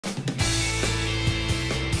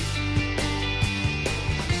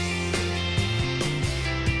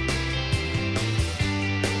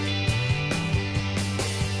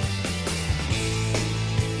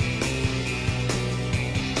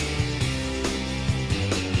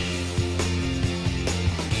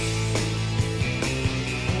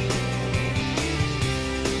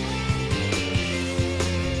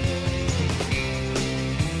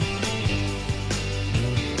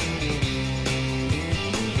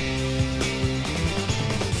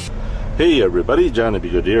Hey everybody, Johnny B.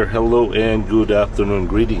 Good here. Hello and good afternoon.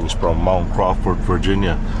 Greetings from Mount Crawford,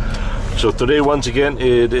 Virginia. So today, once again,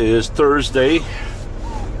 it is Thursday.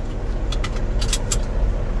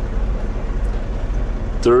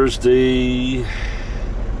 The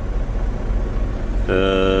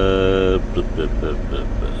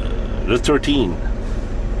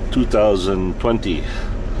 13th, 2020.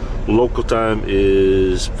 Local time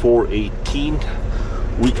is 4:18.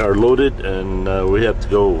 We are loaded and we have to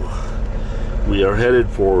go. We are headed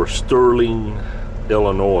for Sterling,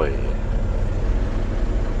 Illinois.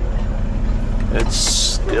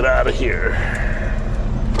 Let's get out of here.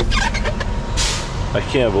 I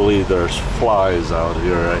can't believe there's flies out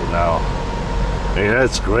here right now. I mean,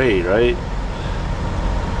 that's great, right?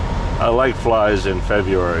 I like flies in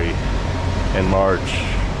February and March.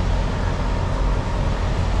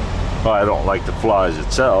 Well, I don't like the flies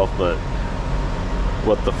itself, but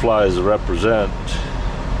what the flies represent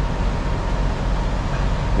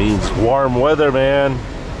means warm weather, man.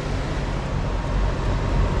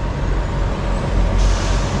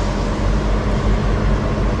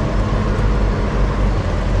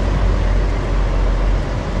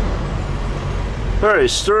 Alright,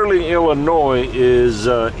 Sterling, Illinois is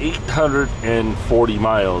 840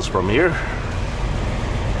 miles from here.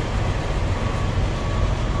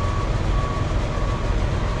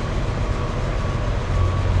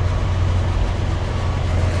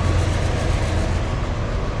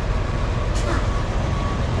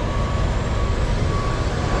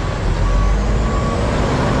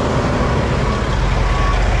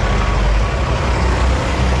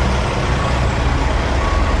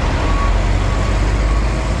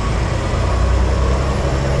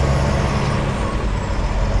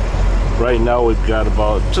 Right now we've got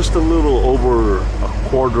about just a little over a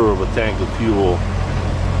quarter of a tank of fuel,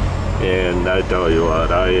 and I tell you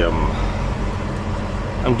what, I'm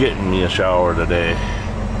getting me a shower today.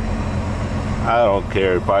 I don't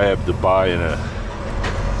care if I have to buy a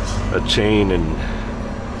chain and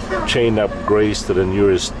chain up Grace to the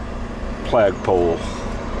nearest flagpole.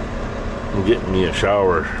 I'm getting me a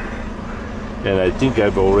shower, and I think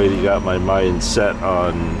I've already got my mind set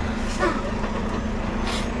on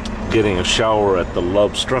getting a shower at the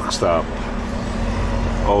Love's Truck Stop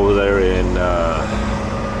over there in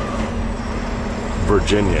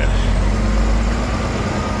Virginia.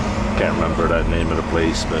 Can't remember that name of the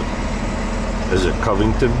place, but is it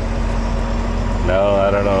Covington? No, I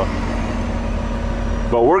don't know.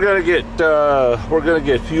 But we're gonna get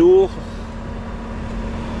fuel.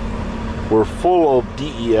 We're full of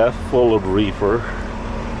DEF, full of reefer,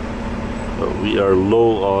 but we are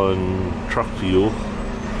low on truck fuel.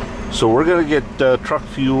 So we're gonna get truck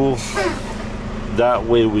fuel. That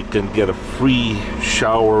way we can get a free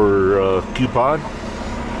shower coupon.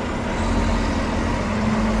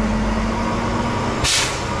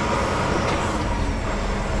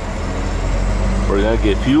 We're gonna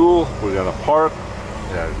get fuel. We're gonna park.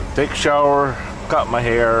 We're gonna take a shower. Cut my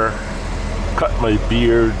hair. Cut my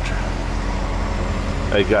beard.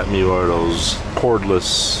 I got me one of those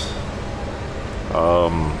cordless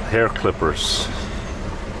hair clippers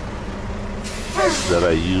that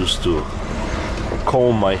I use to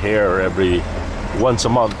comb my hair once a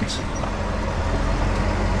month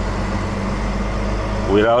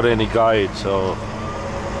without any guide, so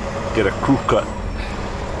get a crew cut.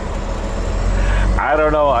 I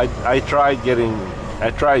don't know, I tried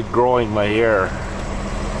growing my hair.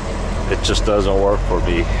 It just doesn't work for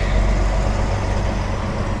me.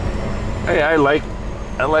 Hey, I like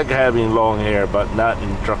having long hair, but not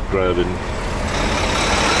in truck driving.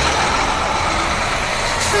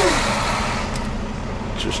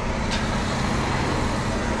 Just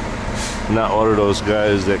not one of those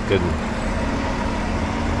guys that can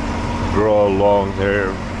grow long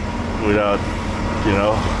hair without,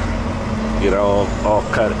 get all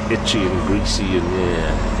kind of itchy and greasy and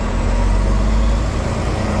yeah.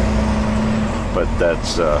 But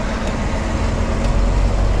that's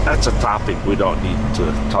a topic we don't need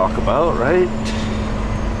to talk about, right?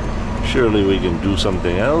 Surely we can do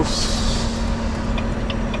something else.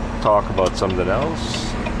 Talk about something else.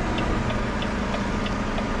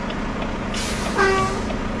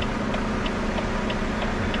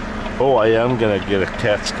 Oh, I am gonna get a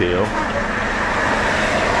cat scale.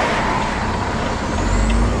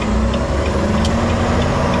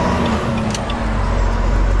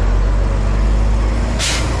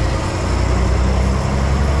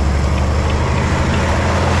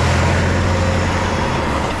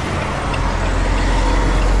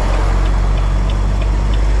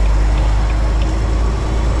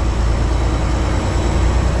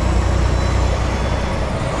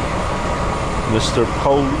 Mr.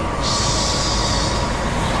 Police.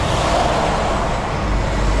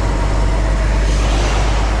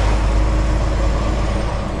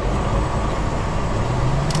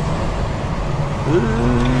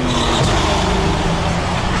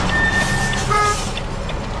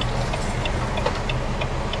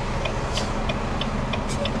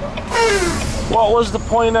 What was the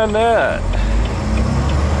point on that?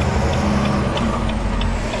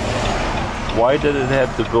 Why did it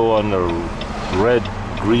have to go on the red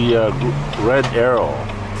arrow?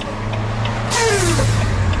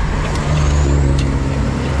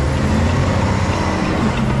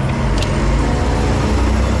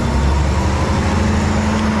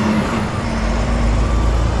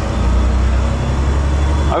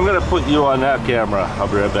 I'm gonna put you on that camera. I'll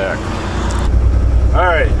be right back. All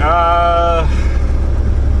right.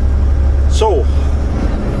 So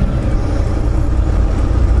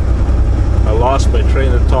I lost my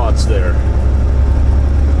train of thoughts there.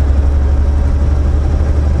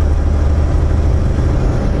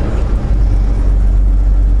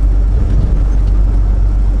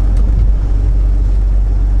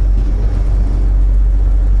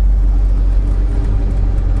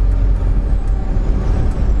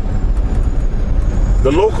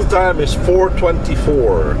 The local time is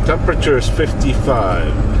 4:24. Temperature is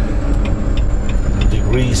 55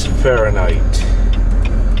 degrees Fahrenheit.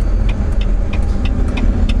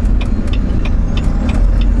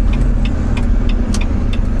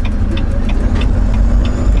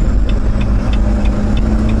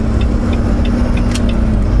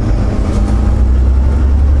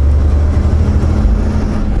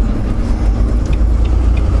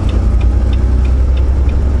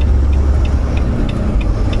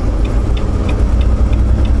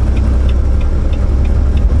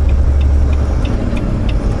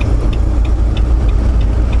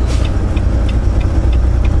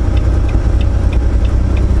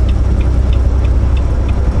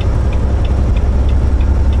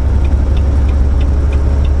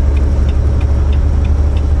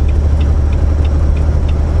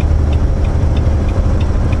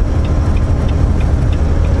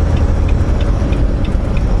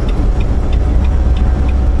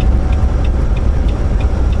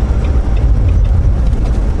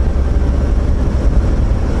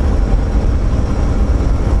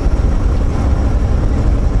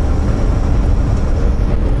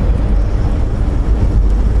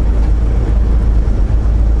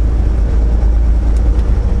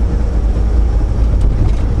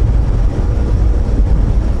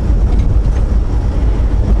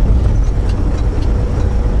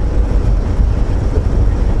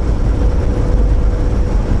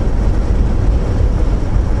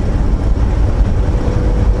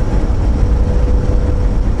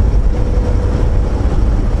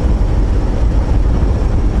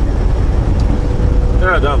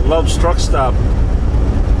 That Love's Truck Stop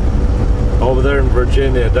over there in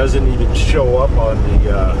Virginia doesn't even show up on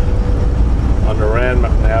the Rand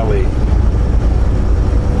McNally.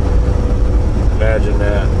 Imagine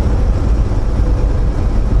that.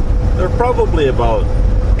 They're probably about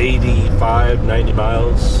 85, 90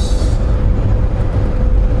 miles.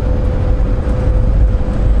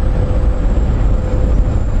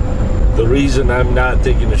 The reason I'm not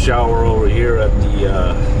taking a shower over here at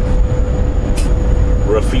the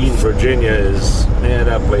Raphine, Virginia is, man,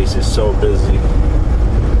 that place is so busy.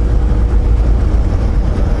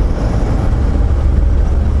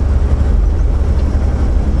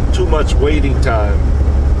 Too much waiting time.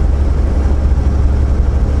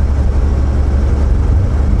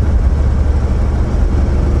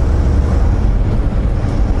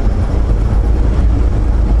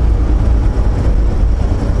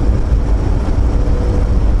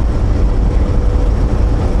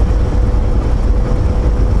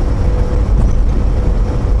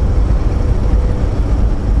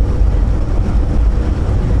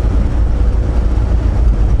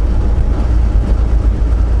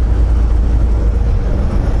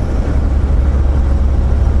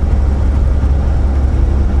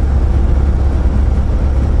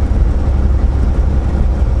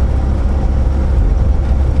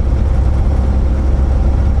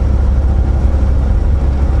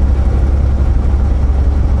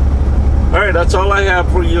 That's all I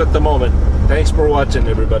have for you at the moment. Thanks for watching,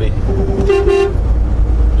 everybody.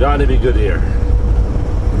 Johnny Be Good here.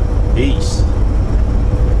 Peace.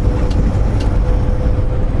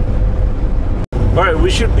 Alright,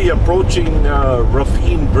 we should be approaching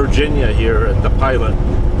Raphine, Virginia here at the Pilot.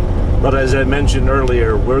 But as I mentioned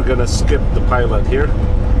earlier, we're going to skip the Pilot here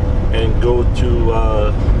and go to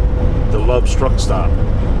the Love's Truck Stop.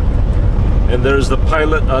 And there's the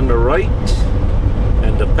Pilot on the right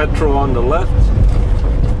and the Petro on the left.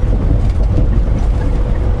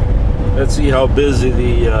 Let's see how busy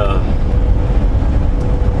the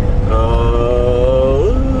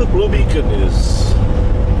Blue Beacon is.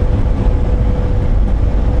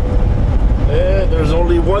 And there's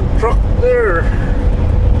only one truck there.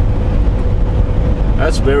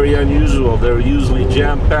 That's very unusual. They're usually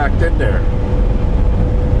jam-packed in there.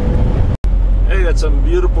 got some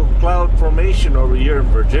beautiful cloud formation over here in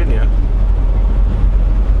Virginia.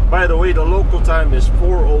 By the way, the local time is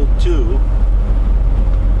 4:02,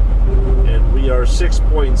 and we are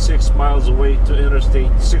 6.6 miles away to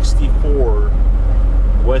Interstate 64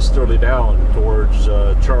 westerly bound towards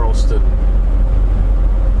Charleston,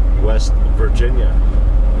 West Virginia.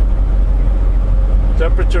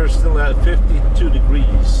 Temperature is still at 52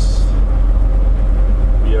 degrees.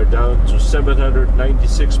 We are down to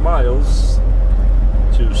 796 miles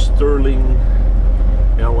to Sterling,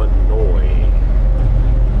 Illinois.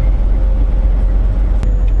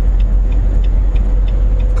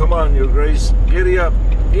 Come on, Your Grace. Giddy up,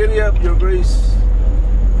 Your Grace.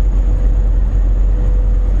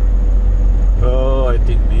 Oh, I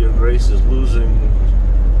think Your Grace is losing.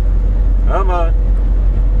 Come on.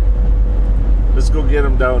 Let's go get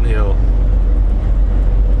him downhill.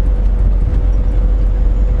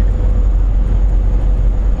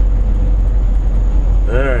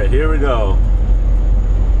 Alright, here we go.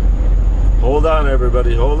 Hold on,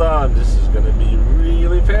 everybody. Hold on. This is going to be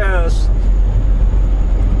really fast.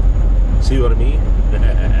 See what I mean?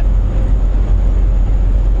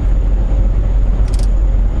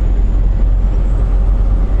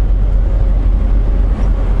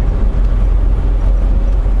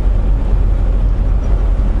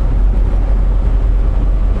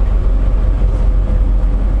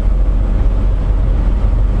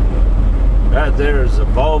 That there is a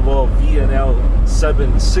Volvo VNL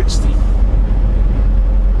 760.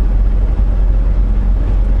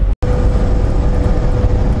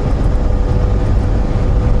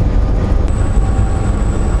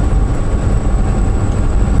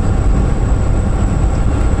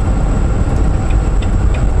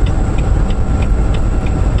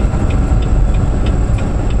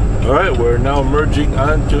 Alright, we're now merging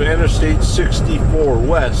onto Interstate 64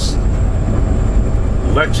 West,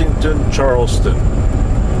 Lexington, Charleston.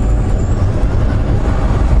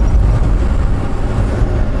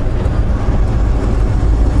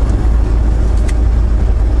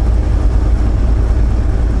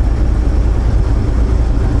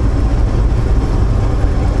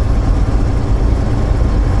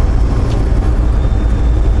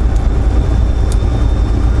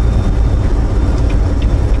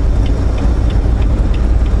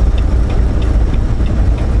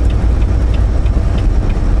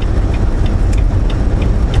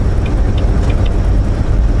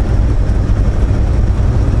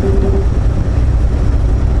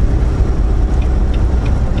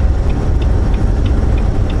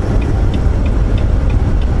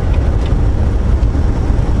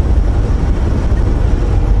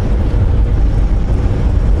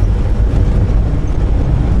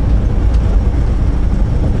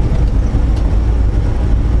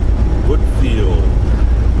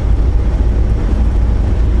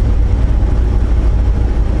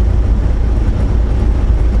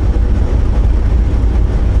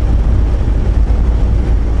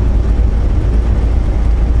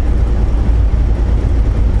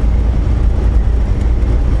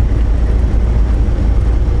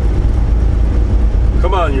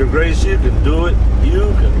 Your Grace, you can do it. You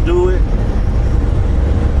can do it.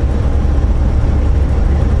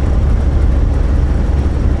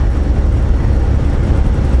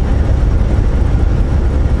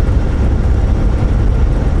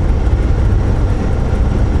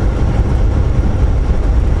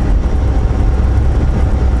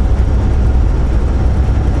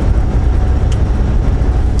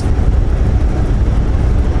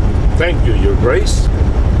 Thank you, Your Grace.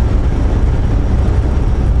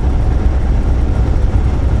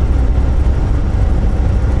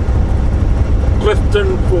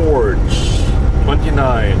 Clifton Forge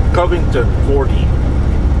 29, Covington 40.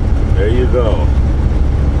 There you go.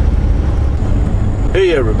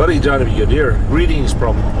 Hey everybody, Johnny B. Good here. Greetings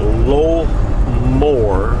from Low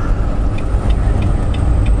Moor,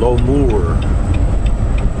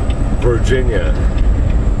 Virginia.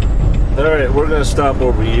 Alright, we're gonna stop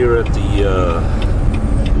over here at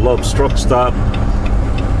the Love's Truck Stop,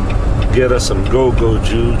 get us some go-go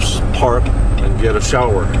juice, park, and get a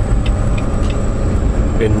shower.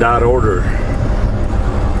 In that order.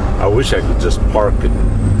 I wish I could just park and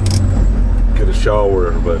get a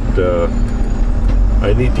shower, but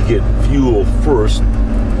I need to get fuel first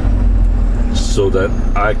so that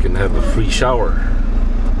I can have a free shower.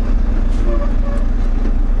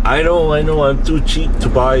 I know I'm too cheap to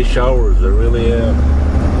buy showers. I really am.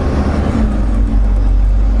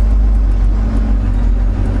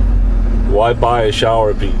 Why buy a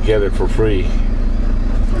shower if you can get it for free?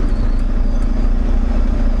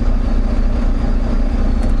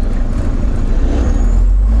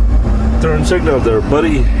 Turn signal there,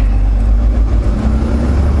 buddy.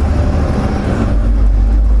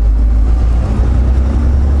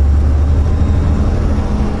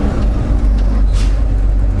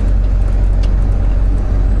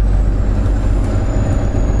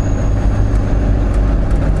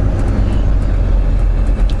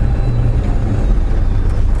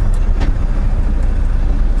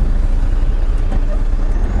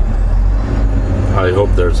 I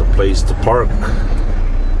hope there's a place to park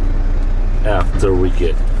after we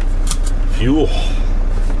get fuel.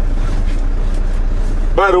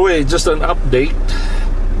 By the way, just an update.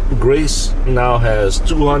 Grace now has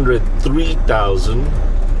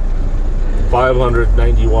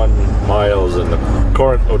 203,591 miles in the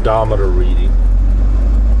current odometer reading.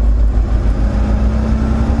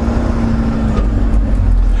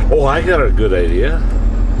 Oh, I got a good idea.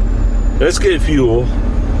 Let's get fuel.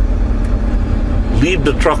 Leave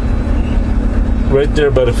the truck right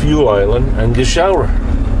there by the fuel island and get a shower.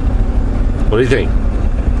 What do you think?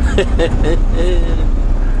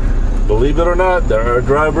 Believe it or not, there are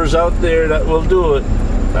drivers out there that will do it.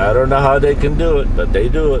 I don't know how they can do it, but they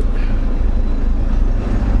do it.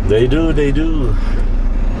 They do.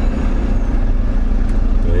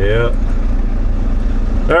 Yeah.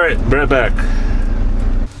 Alright, right back.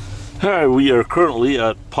 Alright, we are currently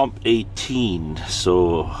at pump 18,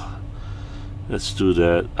 so let's do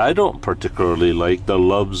that. I don't particularly like the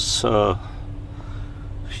Love's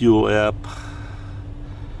fuel app.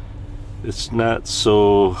 It's not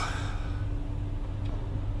so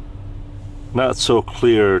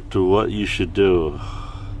clear to what you should do.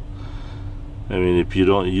 I mean, if you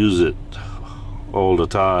don't use it all the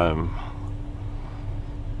time.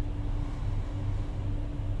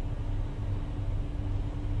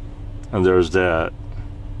 And there's that.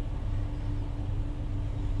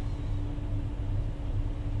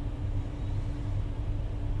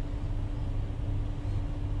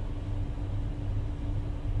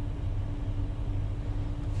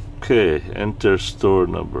 Okay, enter store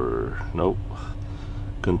number. Nope.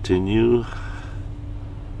 Continue.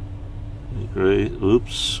 Great.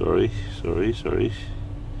 Oops, sorry.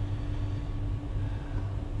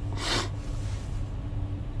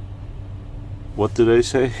 What did I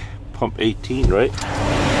say? Pump 18, right?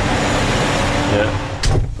 Yeah,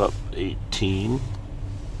 pump 18.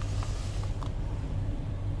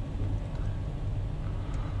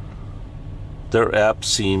 Their app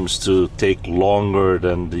seems to take longer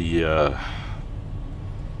than the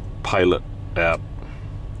Pilot app.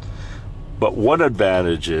 But one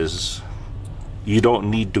advantage is you don't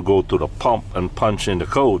need to go to the pump and punch in the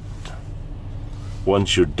code.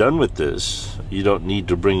 Once you're done with this, you don't need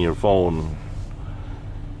to bring your phone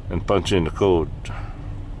and punch in the code.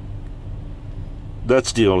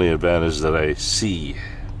 That's the only advantage that I see.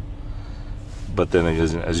 But then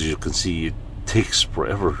again, as you can see, it takes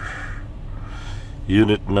forever.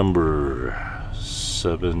 Unit number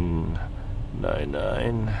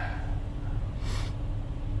 799.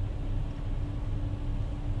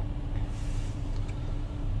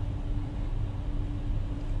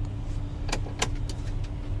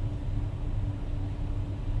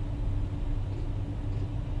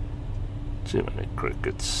 Too many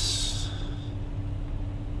crickets.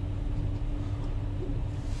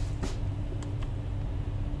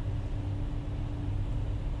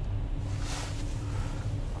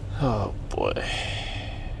 Oh boy.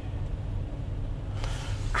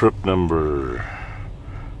 Trip number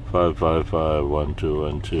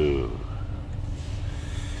 5551212.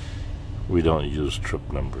 We don't use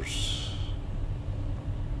trip numbers.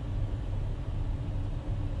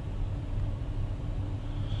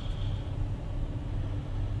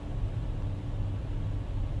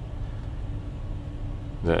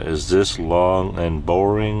 Now, is this long and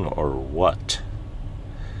boring or what?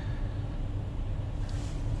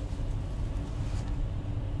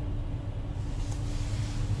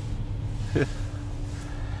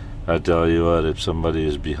 I tell you what, if somebody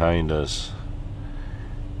is behind us,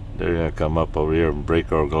 they're gonna come up over here and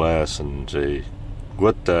break our glass and say,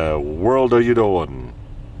 "What the world are you doing?"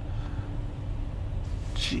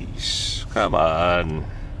 Jeez, come on.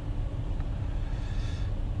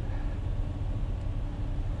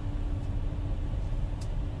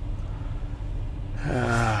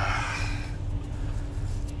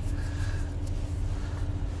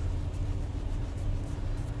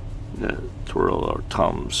 Twirl our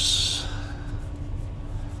thumbs.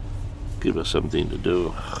 Give us something to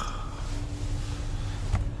do.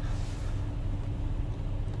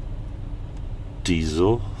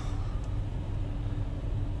 Diesel.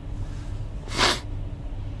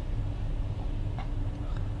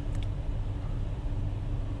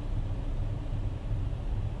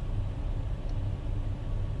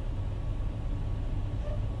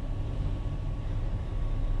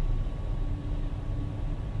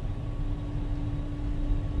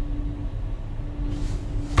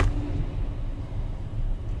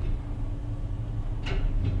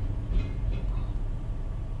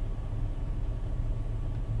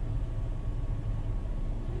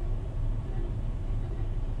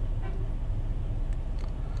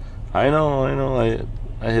 I know.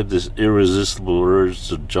 I have this irresistible urge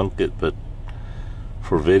to junk it, but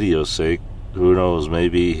for video's sake, who knows?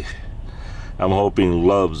 Maybe I'm hoping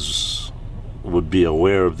Loves would be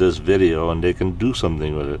aware of this video and they can do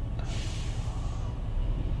something with it.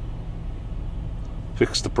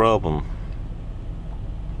 Fix the problem.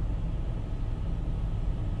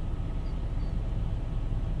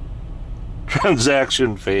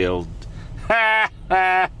 Transaction failed.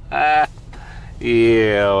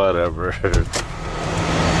 Yeah, whatever.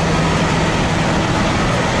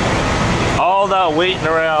 All that waiting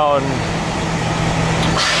around.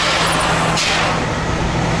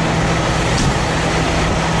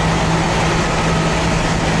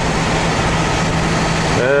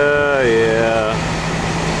 Yeah.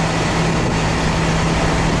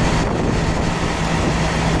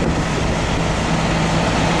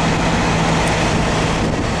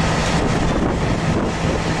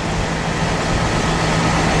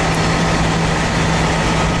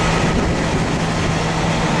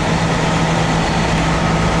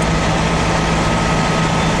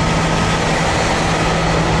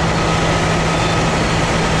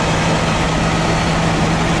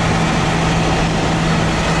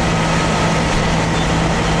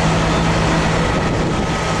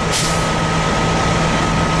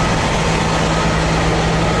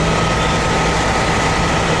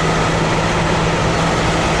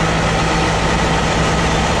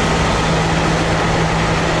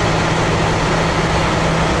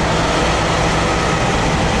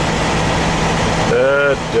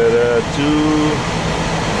 Da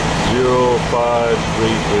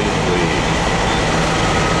 2053333.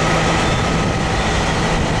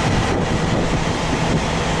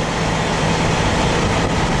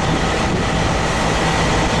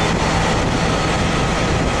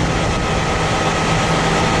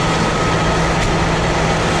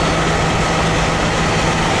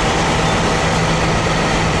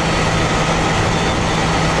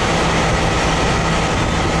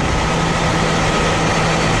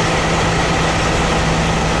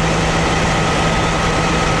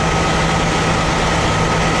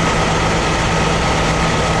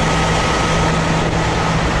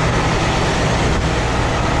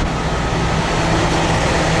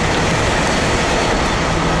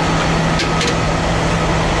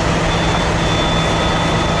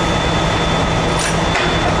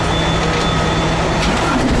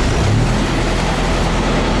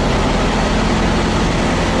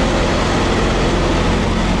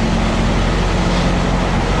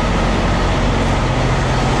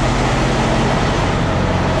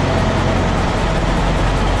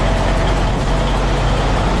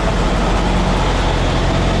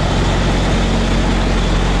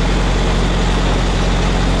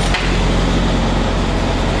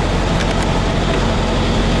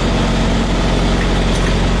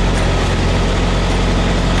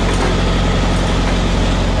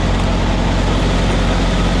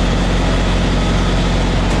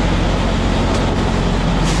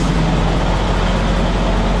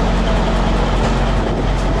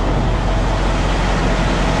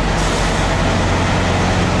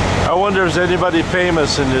 I wonder if there's anybody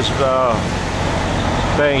famous in this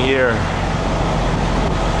thing here.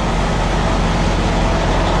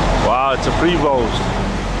 Wow, it's a Prevost.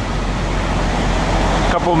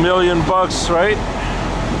 Couple $1,000,000, right?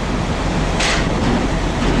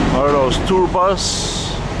 Or those tour bus.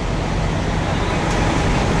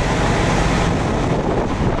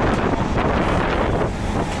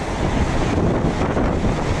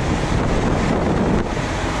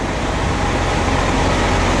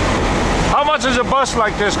 How much does a bus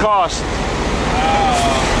like this cost? It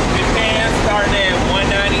can start at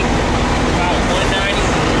 190, about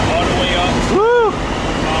 190, all the way up. Woo!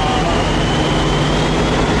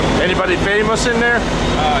 Anybody famous in there?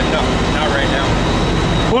 No, not right now.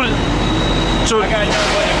 Who? So I got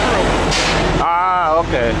nobody crew. ah,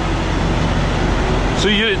 okay. So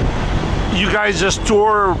you guys just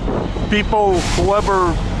tour people,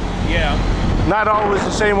 whoever? Yeah. Not always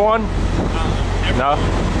the same one? No.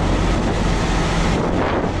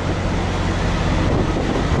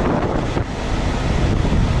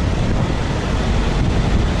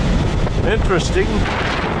 Interesting.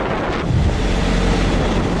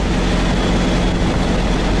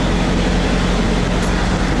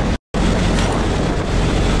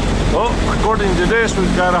 Well, according to this,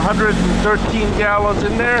 we've got 113 gallons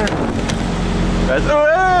in there. That's,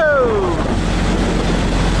 whoa!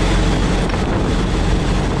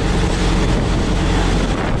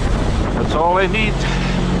 That's all I need.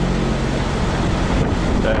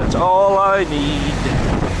 That's all I need.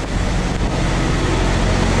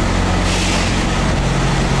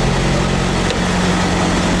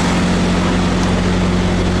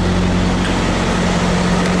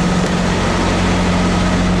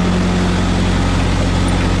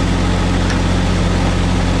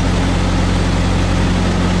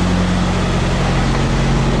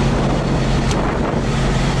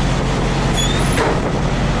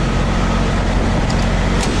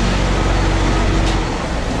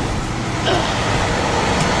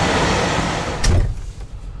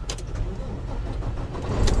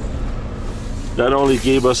 That only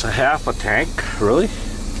gave us a half a tank, really?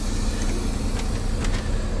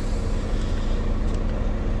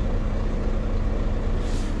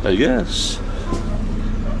 I guess.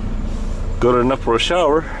 Good enough for a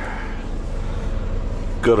shower.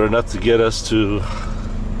 Good enough to get us to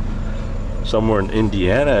somewhere in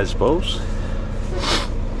Indiana, I suppose.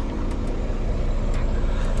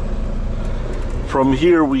 From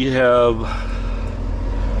here we have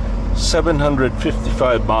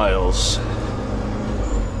 755 miles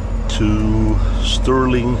to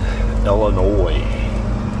Sterling, Illinois.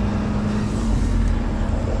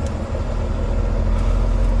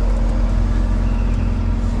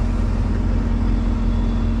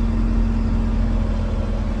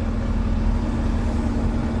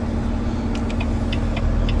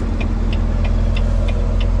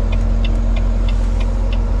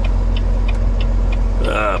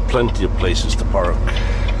 Plenty of places to park.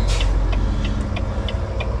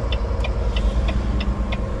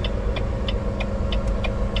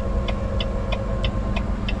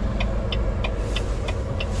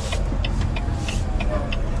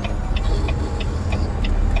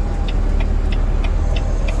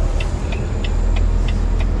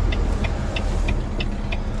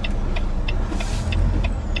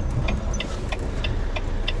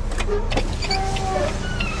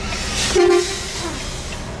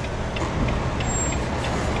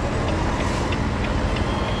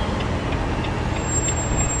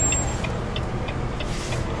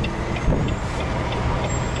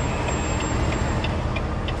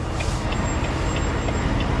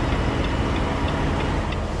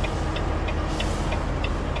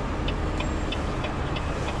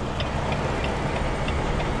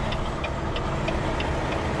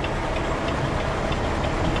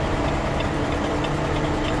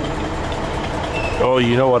 Oh,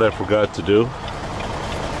 you know what I forgot to do?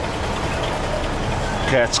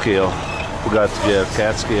 Cat scale. Forgot to get a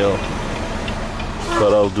cat scale,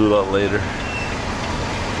 but I'll do that later.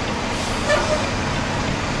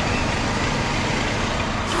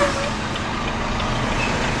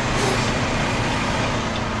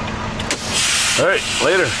 All right,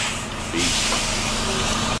 later.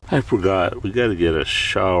 Peace. I forgot, we gotta get a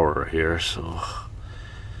shower here, so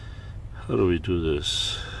how do we do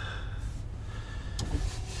this?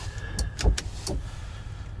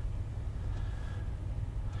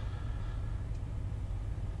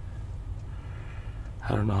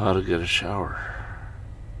 I don't know how to get a shower.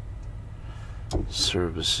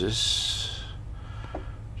 Services.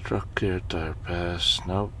 Truck care, tire pass,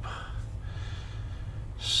 nope.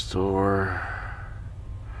 Store.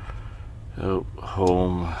 Nope,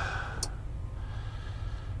 home.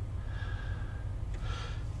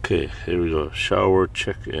 Okay, here we go. Shower,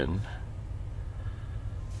 check-in.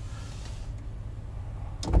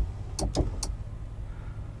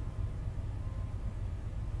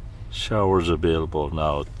 Showers available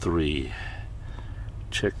now, 3.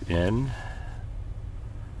 Check in.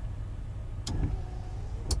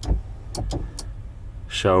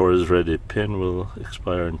 Shower is ready. Pin will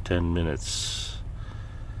expire in 10 minutes.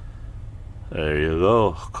 There you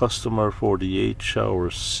go. Customer 48, shower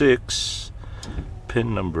 6.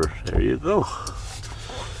 Pin number. There you go.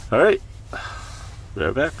 Alright.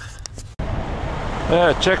 They're back.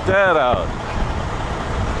 Yeah, check that out.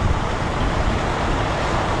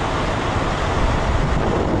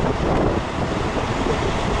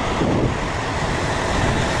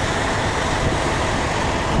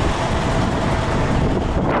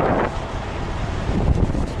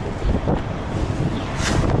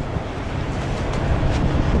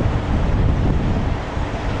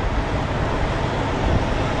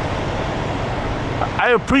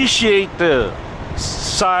 I appreciate the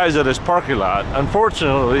size of this parking lot.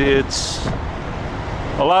 Unfortunately, it's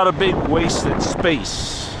a lot of big wasted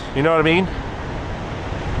space. You know what I mean?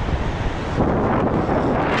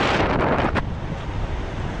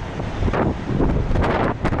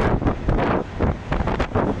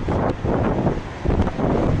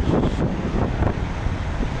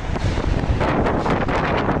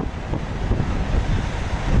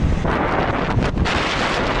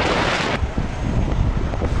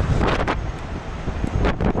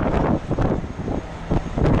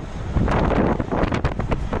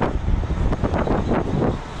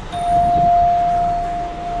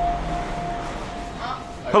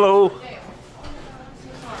 Hello.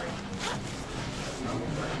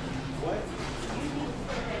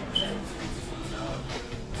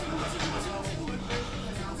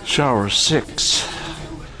 Shower 6.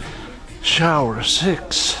 Shower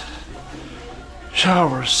 6.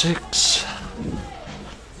 Shower 6.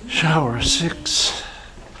 Shower 6.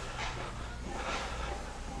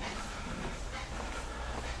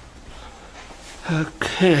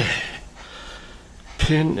 Okay.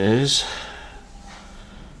 Pin is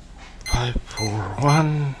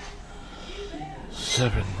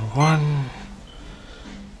 54171.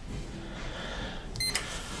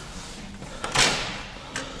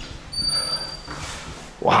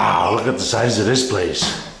 Wow, look at the size of this place.